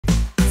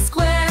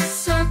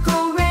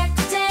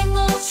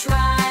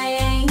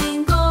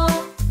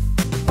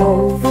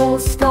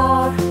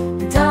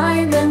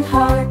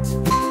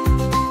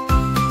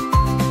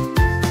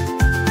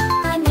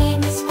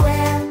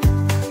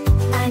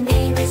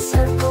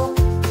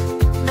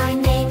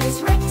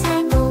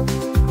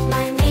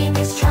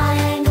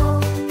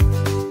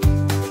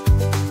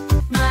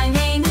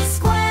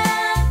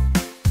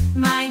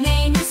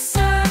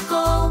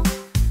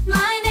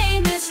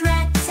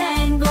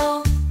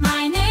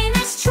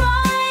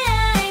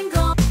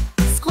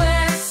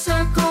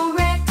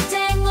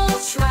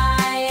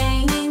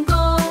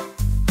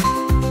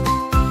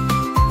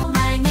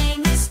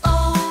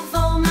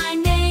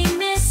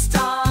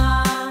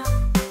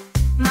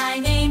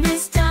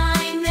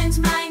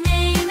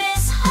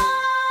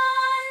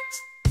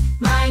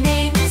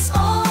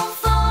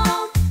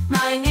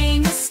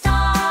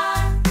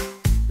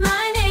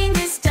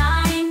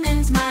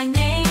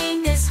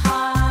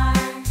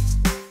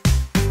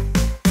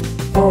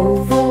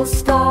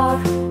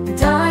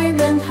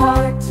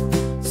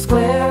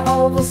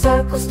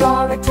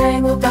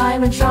rectangle,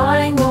 diamond,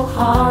 triangle,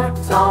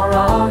 hearts are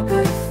our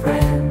good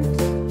friends.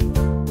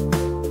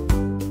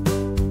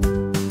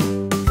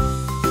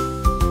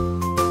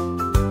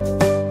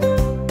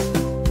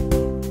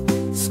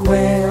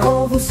 Square,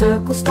 oval,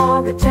 circle,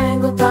 star,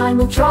 rectangle,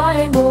 diamond,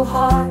 triangle,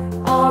 heart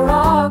are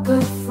our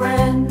good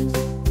friends.